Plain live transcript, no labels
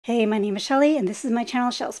Hey, my name is Shelly, and this is my channel,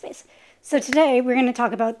 Shell Space. So today we're going to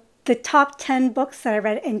talk about the top 10 books that I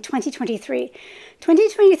read in 2023.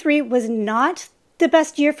 2023 was not the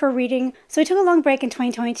best year for reading, so I took a long break in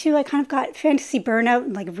 2022. I kind of got fantasy burnout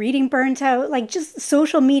and like reading burnt out, like just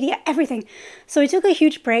social media, everything. So I took a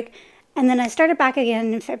huge break, and then I started back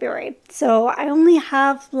again in February. So I only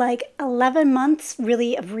have like 11 months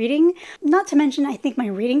really of reading. Not to mention, I think my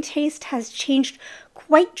reading taste has changed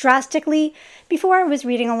quite drastically. Before I was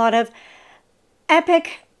reading a lot of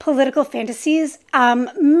epic political fantasies,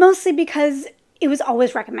 mostly because it was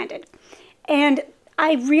always recommended. And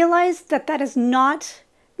I realized that that is not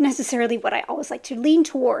necessarily what I always like to lean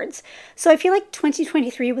towards. So I feel like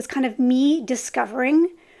 2023 was kind of me discovering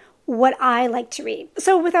what I like to read.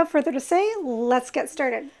 So without further to say, let's get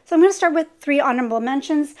started. So I'm going to start with 3 honorable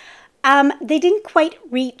mentions. They didn't quite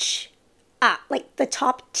reach like the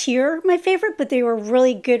top tier, my favorite, but they were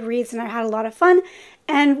really good reads and I had a lot of fun.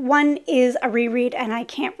 And one is a reread, and I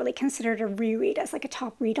can't really consider it a reread as like a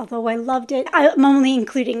top read, although I loved it. I'm only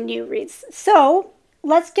including new reads. So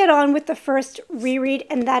let's get on with the first reread,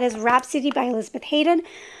 and that is Rhapsody by Elizabeth Hayden.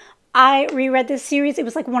 I reread this series. It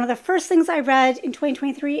was like one of the first things I read in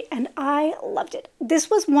 2023, and I loved it. This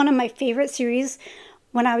was one of my favorite series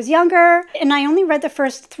when I was younger, and I only read the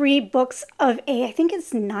first 3 books of I think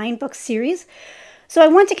it's 9-book series. So I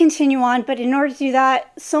want to continue on, but in order to do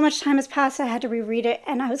that, so much time has passed, I had to reread it,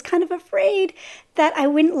 and I was kind of afraid that I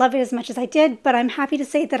wouldn't love it as much as I did, but I'm happy to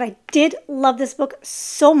say that I did love this book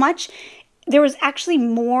so much. There was actually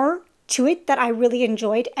more to it that I really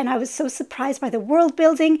enjoyed, and I was so surprised by the world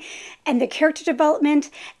building and the character development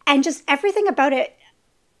and just everything about it.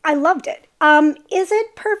 I loved it. Is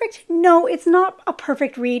it perfect? No, it's not a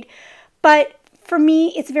perfect read, but for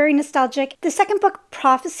me, it's very nostalgic. The second book,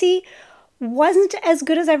 Prophecy, wasn't as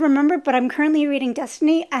good as I remembered, but I'm currently reading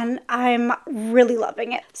Destiny and I'm really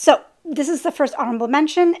loving it. So this is the first honorable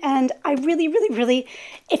mention, and I really,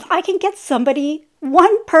 if I can get somebody,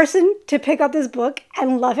 one person to pick up this book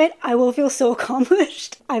and love it, I will feel so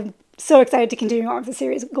accomplished. I'm so excited to continue on with the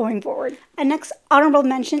series going forward. And next honorable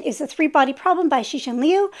mention is The Three-Body Problem by Cixin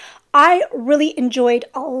Liu. I really enjoyed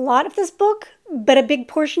a lot of this book, but a big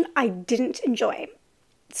portion I didn't enjoy.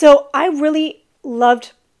 So I really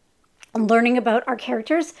loved learning about our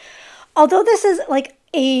characters. Although this is like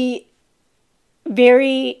a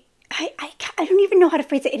very, I don't even know how to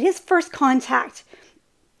phrase it. It is first contact,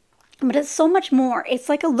 but it's so much more. It's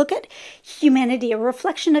like a look at humanity, a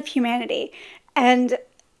reflection of humanity, and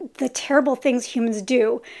the terrible things humans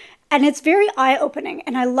do. And it's very eye-opening,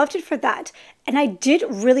 and I loved it for that. And I did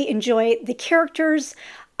really enjoy the characters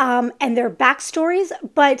and their backstories,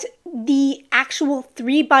 but the actual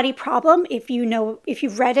three-body problem, if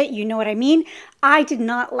you've read it, you know what I mean. I did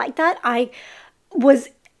not like that. I was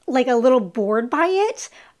like a little bored by it,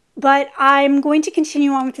 but I'm going to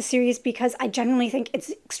continue on with the series because I genuinely think it's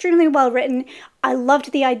extremely well written. I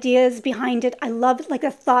loved the ideas behind it. I loved like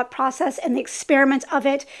the thought process and the experiment of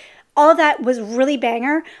it. All of that was really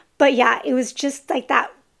banger. But yeah, it was just like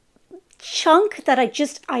that chunk that I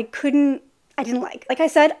didn't like. Like I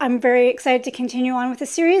said, I'm very excited to continue on with the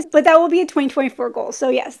series, but that will be a 2024 goal. So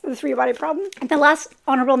yes, The Three-Body Problem. And the last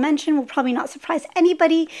honorable mention will probably not surprise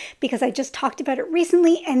anybody because I just talked about it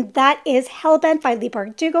recently, and that is Hellbent by Leigh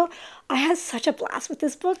Bardugo. I had such a blast with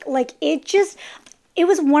this book. Like it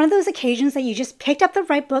was one of those occasions that you just picked up the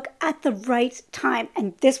right book at the right time,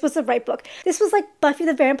 and this was the right book. This was like Buffy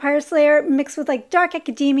the Vampire Slayer mixed with like Dark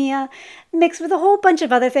Academia, mixed with a whole bunch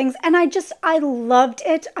of other things, and I loved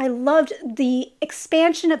it. I loved the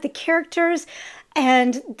expansion of the characters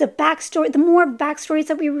and the backstory, the more backstories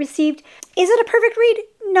that we received. Is it a perfect read?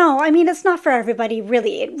 No, I mean, it's not for everybody,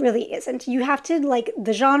 really. It really isn't. You have to like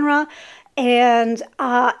the genre. And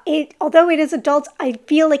although it is adults, I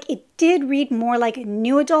feel like it did read more like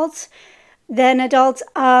new adults than adults.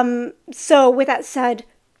 So with that said,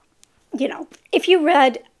 you know, if you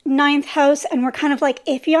read Ninth House and were kind of like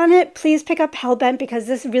iffy on it, please pick up Hellbent because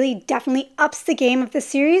this really definitely ups the game of the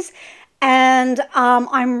series. And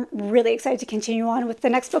I'm really excited to continue on with the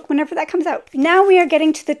next book whenever that comes out. Now we are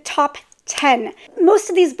getting to the top 10. Most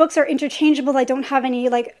of these books are interchangeable. I don't have any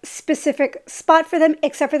like specific spot for them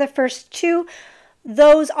except for the first 2.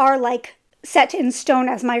 Those are like set in stone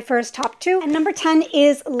as my first top 2. And number 10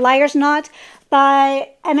 is Liar's Knot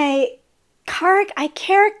by M.A. Carrick. I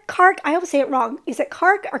always say it wrong. Is it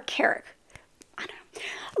Carrick or Carrick? I don't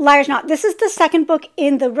know. Liar's Knot. This is the second book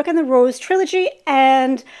in the Rook and the Rose trilogy,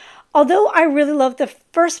 and although I really loved the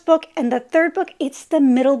first book and the third book, it's the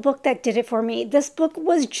middle book that did it for me. This book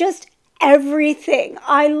was just everything.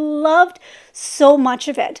 I loved so much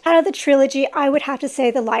of it. Out of the trilogy, I would have to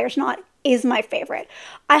say The Liar's Knot is my favorite.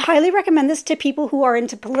 I highly recommend this to people who are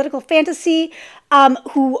into political fantasy,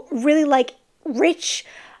 who really like rich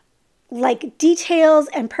like details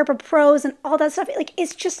and purple prose and all that stuff. Like,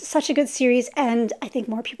 it's just such a good series, and I think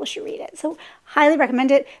more people should read it. So highly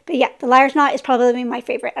recommend it. But yeah, The Liar's Knot is probably my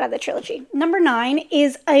favorite out of the trilogy. Number 9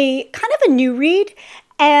 is a kind of a new read,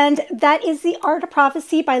 and that is The Art of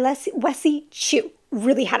Prophecy by Wesley Chu.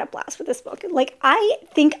 Really had a blast with this book. Like, I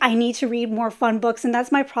think I need to read more fun books, and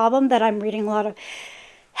that's my problem, that I'm reading a lot of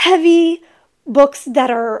heavy books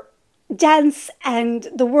that are dense, and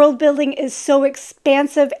the world building is so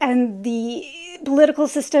expansive, and the political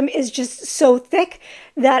system is just so thick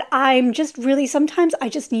that I'm just really, sometimes I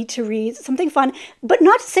just need to read something fun. But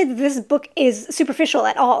not to say that this book is superficial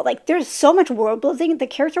at all. Like, there's so much world building, the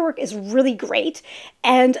character work is really great,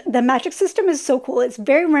 and the magic system is so cool. It's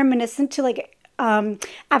very reminiscent to like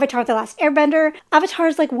Avatar: The Last Airbender. Avatar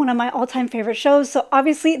is like one of my all-time favorite shows, so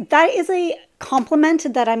obviously that is a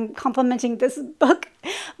compliment that I'm complimenting this book.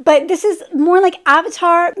 But this is more like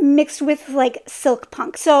Avatar mixed with like silk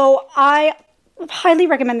punk. So I highly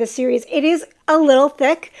recommend this series. It is a little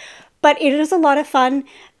thick, but it is a lot of fun,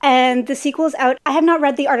 and the sequel is out. I have not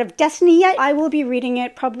read The Art of Destiny yet. I will be reading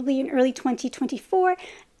it probably in early 2024,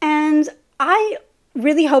 and I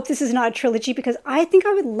really hope this is not a trilogy, because I think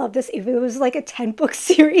I would love this if it was like a 10-book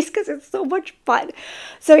series, because it's so much fun.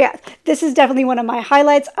 So yeah, this is definitely one of my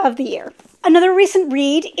highlights of the year. Another recent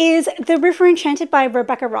read is The River Enchanted by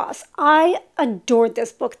Rebecca Ross. I adored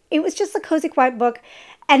this book. It was just a cozy, quiet book,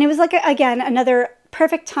 and it was like, again, another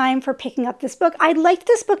perfect time for picking up this book. I liked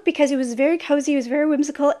this book because it was very cozy, it was very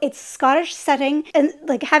whimsical. It's Scottish setting, and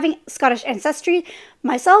like having Scottish ancestry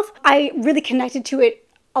myself, I really connected to it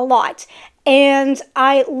a lot. And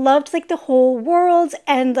I loved like the whole world,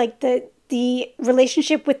 and like the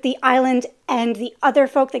relationship with the island and the other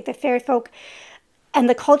folk, like the fairy folk, and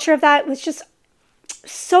the culture of that was just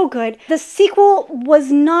so good. The sequel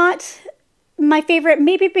was not my favorite,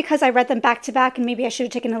 maybe because I read them back to back, and maybe I should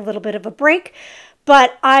have taken a little bit of a break.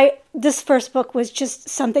 But this first book was just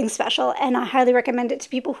something special, and I highly recommend it to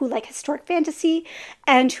people who like historic fantasy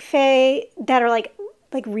and fae that are like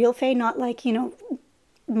real fae, not like, you know,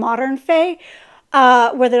 modern fae,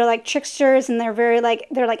 where they're like tricksters, and they're very like,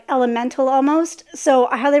 they're like elemental almost. So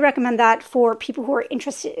I highly recommend that for people who are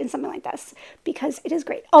interested in something like this, because it is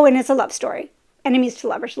great. Oh, and it's a love story, enemies to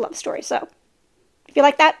lovers love story. So if you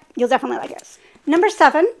like that, you'll definitely like it. Number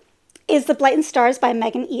 7 is The Blight and Stars by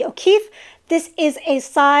Megan E. O'Keefe. This is a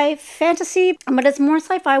sci fantasy, but it's more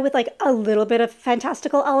sci-fi with like a little bit of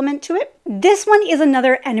fantastical element to it. This one is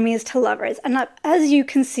another enemies to lovers, and as you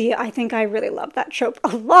can see, I think I really love that trope a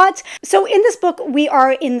lot. So in this book, we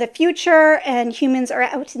are in the future, and humans are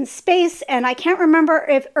out in space, and I can't remember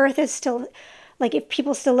if Earth is still, like if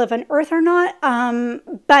people still live on Earth or not,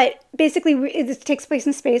 but basically it takes place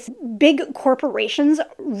in space. Big corporations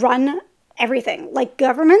run everything, like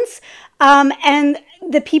governments, and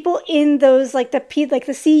the people in those, like the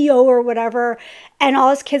CEO or whatever, and all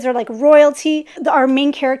his kids are like royalty. Our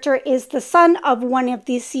main character is the son of one of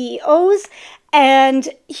these CEOs, and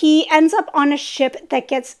he ends up on a ship that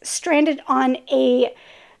gets stranded on a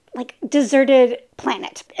like deserted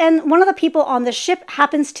planet. And one of the people on the ship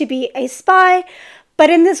happens to be a spy, but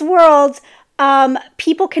in this world,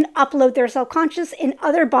 people can upload their subconscious in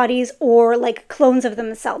other bodies, or like clones of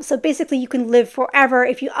themselves. So basically you can live forever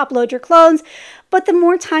if you upload your clones, but the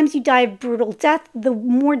more times you die of brutal death, the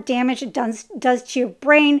more damage it does to your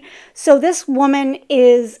brain. So this woman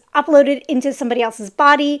is uploaded into somebody else's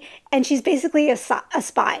body, and she's basically a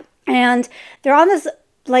spy. And they're on this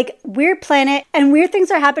like weird planet, and weird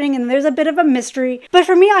things are happening, and there's a bit of a mystery. But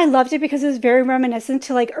for me, I loved it because it was very reminiscent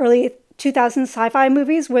to like early 2000 sci-fi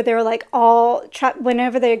movies, where they're like all trapped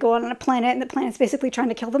whenever they go on a planet, and the planet's basically trying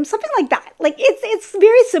to kill them, something like that. Like it's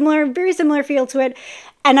very similar feel to it,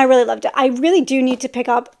 and I really loved it. I really do need to pick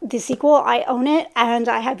up the sequel. I own it, and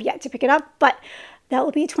I have yet to pick it up, but that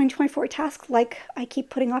will be a 2024 task, like I keep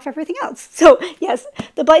putting off everything else. So yes,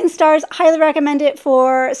 The Blight and Stars, highly recommend it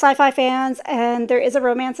for sci-fi fans, and there is a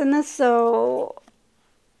romance in this, so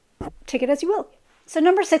take it as you will. So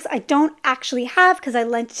number 6, I don't actually have, because I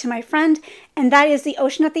lent it to my friend, and that is The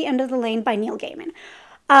Ocean at the End of the Lane by Neil Gaiman.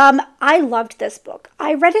 I loved this book.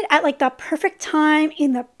 I read it at like the perfect time,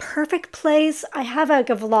 in the perfect place. I have like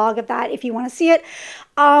a vlog of that if you want to see it.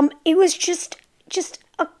 It was just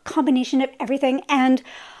a combination of everything, and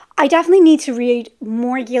I definitely need to read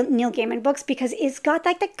more Neil Gaiman books, because it's got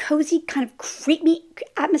like that cozy kind of creepy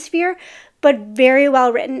atmosphere, but very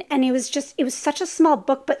well written. And it was such a small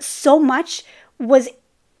book, but so much was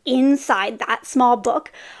inside that small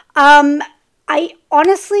book. I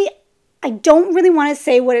honestly, I don't really want to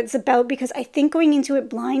say what it's about because I think going into it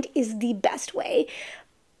blind is the best way.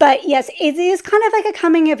 But yes, it is kind of like a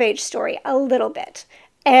coming of age story, a little bit.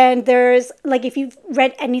 And there's, like, if you've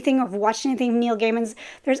read anything or watched anything of Neil Gaiman's,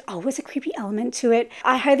 there's always a creepy element to it.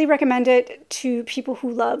 I highly recommend it to people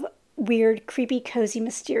who love weird, creepy, cozy,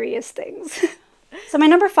 mysterious things. So my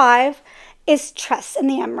number 5 is Tress and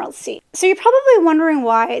the Emerald Sea. So you're probably wondering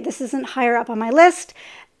why this isn't higher up on my list.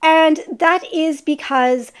 And that is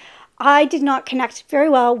because I did not connect very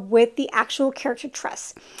well with the actual character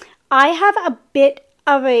Tress. I have a bit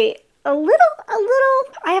of a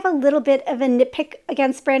little bit of a nitpick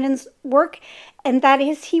against Brandon's work, and that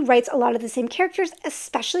is he writes a lot of the same characters,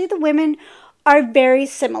 especially the women are very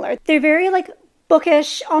similar. They're very like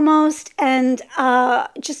bookish almost, and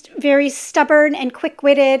just very stubborn and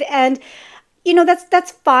quick-witted, and you know,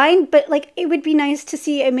 that's fine, but like it would be nice to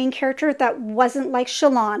see a main character that wasn't like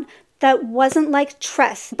Shalon, that wasn't like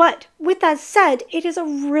Tress. But with that said, it is a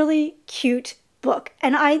really cute book,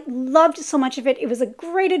 and I loved so much of it. It was a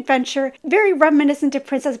great adventure, very reminiscent of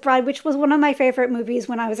Princess Bride, which was one of my favorite movies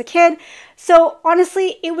when I was a kid. So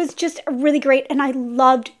honestly, it was just really great, and I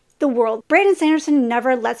loved the world. Brandon Sanderson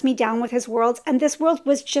never lets me down with his worlds, and this world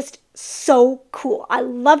was just so cool. I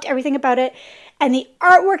loved everything about it, and the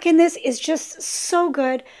artwork in this is just so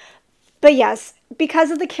good. But yes, because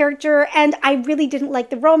of the character, and I really didn't like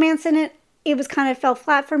the romance in it, it was kind of fell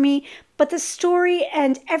flat for me, but the story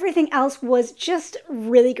and everything else was just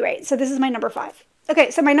really great. So this is my number 5. Okay,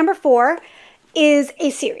 so my number 4 is a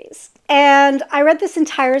series. And I read this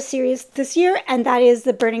entire series this year, and that is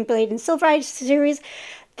the Burning Blade and Silver Eye series.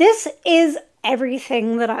 This is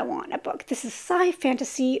everything that I want in a book. This is sci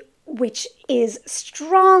fantasy, which is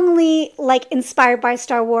strongly like inspired by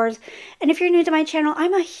Star Wars. And if you're new to my channel,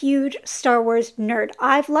 I'm a huge Star Wars nerd.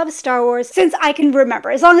 I've loved Star Wars since I can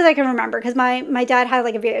remember, as long as I can remember, because my dad had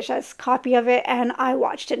like a VHS copy of it, and I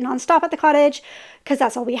watched it nonstop at the cottage because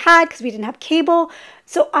that's all we had, because we didn't have cable.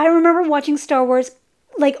 So I remember watching Star Wars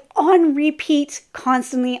like on repeat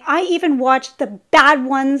constantly. I even watched the bad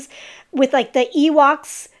ones with like the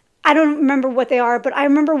Ewoks. I don't remember what they are, but I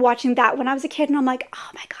remember watching that when I was a kid, and I'm like, oh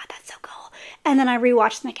my God, that's so cool. And then I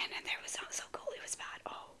rewatched them again, and it was not so cool. It was bad.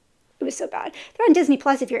 Oh, it was so bad. They're on Disney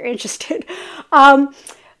Plus if you're interested.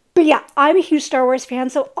 But yeah, I'm a huge Star Wars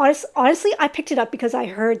fan. So honestly, I picked it up because I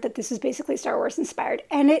heard that this was basically Star Wars inspired,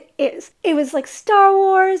 and it is. It was like Star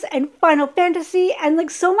Wars and Final Fantasy and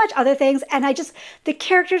like so much other things. And the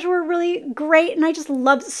characters were really great, and I just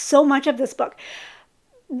loved so much of this book.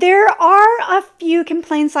 There are a few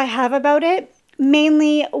complaints I have about it.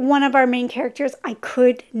 Mainly one of our main characters I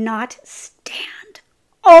could not stand.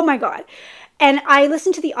 Oh my God. And I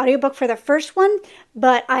listened to the audiobook for the first one,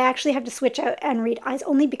 but I actually had to switch out and read eyes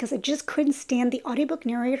only because I just couldn't stand the audiobook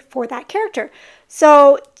narrator for that character.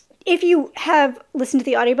 So if you have listened to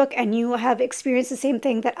the audiobook and you have experienced the same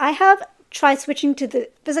thing that I have, try switching to the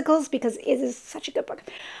physicals because it is such a good book.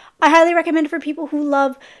 I highly recommend it for people who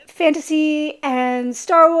love fantasy and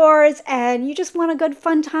Star Wars and you just want a good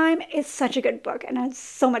fun time. It's such a good book and it's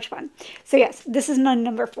so much fun. So yes, this is my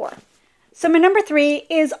number 4. So my number 3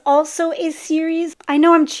 is also a series. I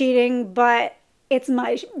know I'm cheating, but it's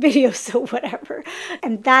my video, so whatever.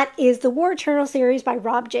 And that is the War Eternal series by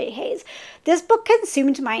Rob J. Hayes. This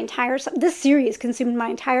series consumed my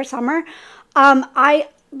entire summer. I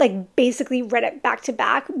basically read it back to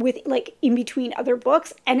back with in between other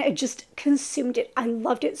books, and it just consumed it. I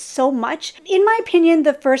loved it so much. In my opinion,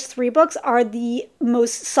 the first 3 books are the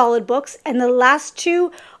most solid books, and the last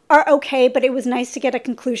 2 are okay, but it was nice to get a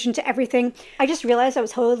conclusion to everything. I just realized I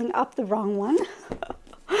was holding up the wrong one.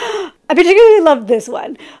 I particularly love this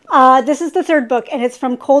one. This is the 3rd book, and it's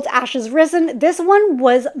From Cold Ashes Risen. This one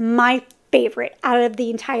was my favorite out of the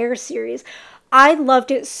entire series. I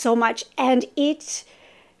loved it so much, and it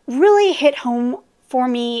really hit home for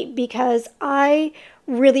me because I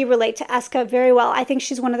really relate to Eska very well. I think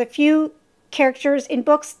she's one of the few characters in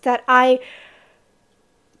books that I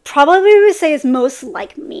probably would say is most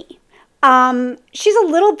like me.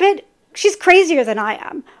 She's crazier than I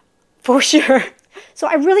am, for sure. So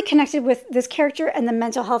I really connected with this character and the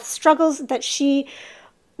mental health struggles that she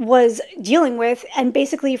was dealing with, and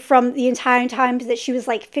basically from the entire time that she was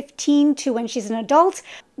 15 to when she's an adult.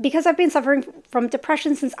 Because I've been suffering from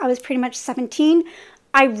depression since I was pretty much 17,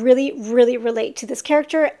 I really, really relate to this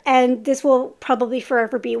character, and this will probably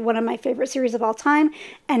forever be one of my favorite series of all time,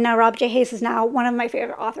 and now Rob J. Hayes is now one of my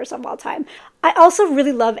favorite authors of all time. I also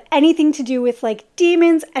really love anything to do with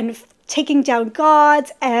demons and taking down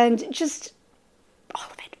gods and just all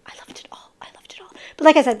of it. I loved it all. I loved it all. But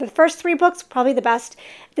like I said, the first 3 books, probably the best.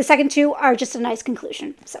 The second 2 are just a nice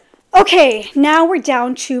conclusion. So Okay, now we're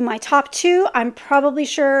down to my top 2. I'm probably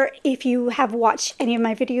sure if you have watched any of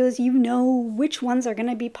my videos, you know which ones are going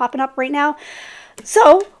to be popping up right now.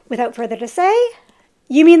 So, without further to say,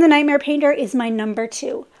 You Mean the Nightmare Painter is my number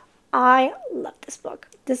 2. I love this book.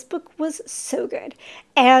 This book was so good.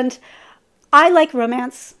 And I like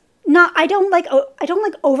romance. I don't like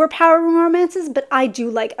overpowering romances, but I do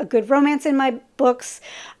like a good romance in my books.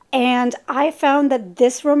 And I found that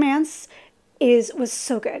this romance was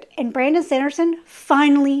so good. And Brandon Sanderson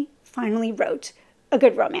finally wrote a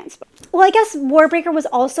good romance book. Well, I guess Warbreaker was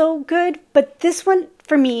also good, but this one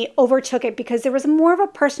for me overtook it because there was more of a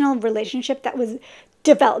personal relationship that was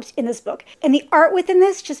developed in this book. And the art within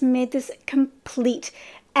this just made this complete.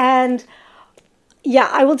 And yeah,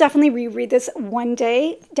 I will definitely reread this one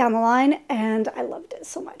day down the line, and I loved it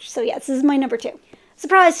so much. So yes, this is my number 2.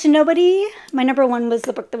 Surprise to nobody, my number 1 was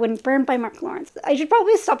The Book That Wouldn't Burn by Mark Lawrence. I should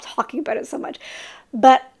probably stop talking about it so much.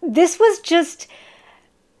 But this was just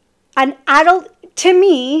an adult, to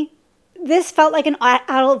me, this felt like an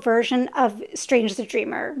adult version of Strange the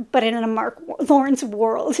Dreamer, but in a Mark Lawrence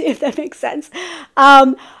world, if that makes sense.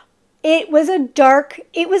 It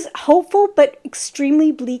was hopeful, but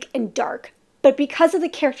extremely bleak and dark. But because of the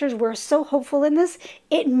characters were so hopeful in this,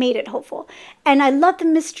 it made it hopeful. And I love the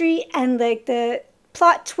mystery and like the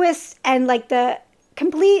plot twists and like the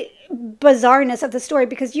complete bizarreness of the story,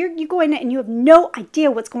 because you go in and you have no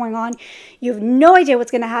idea what's going on. You have no idea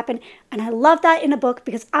what's going to happen. And I love that in a book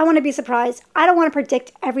because I want to be surprised. I don't want to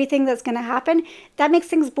predict everything that's going to happen. That makes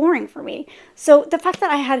things boring for me. So the fact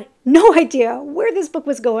that I had no idea where this book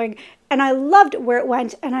was going and I loved where it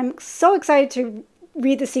went, and I'm so excited to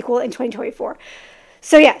read the sequel in 2024.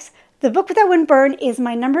 So yes, The Book That Wouldn't Burn is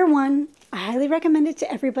my number 1. I highly recommend it to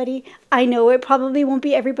everybody. I know it probably won't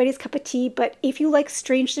be everybody's cup of tea, but if you like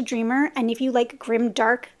Strange the Dreamer and if you like grim,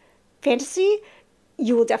 dark fantasy,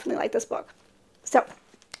 you will definitely like this book. So,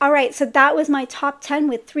 all right, so that was my top 10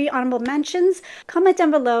 with 3 honorable mentions. Comment down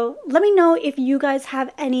below. Let me know if you guys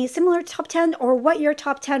have any similar top 10 or what your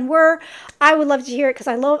top 10 were. I would love to hear it because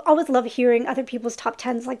I always love hearing other people's top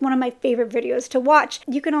 10s, like one of my favorite videos to watch.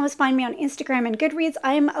 You can always find me on Instagram and Goodreads.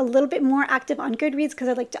 I am a little bit more active on Goodreads because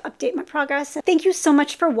I like to update my progress. Thank you so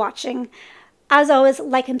much for watching. As always,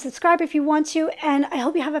 like and subscribe if you want to, and I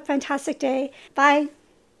hope you have a fantastic day. Bye.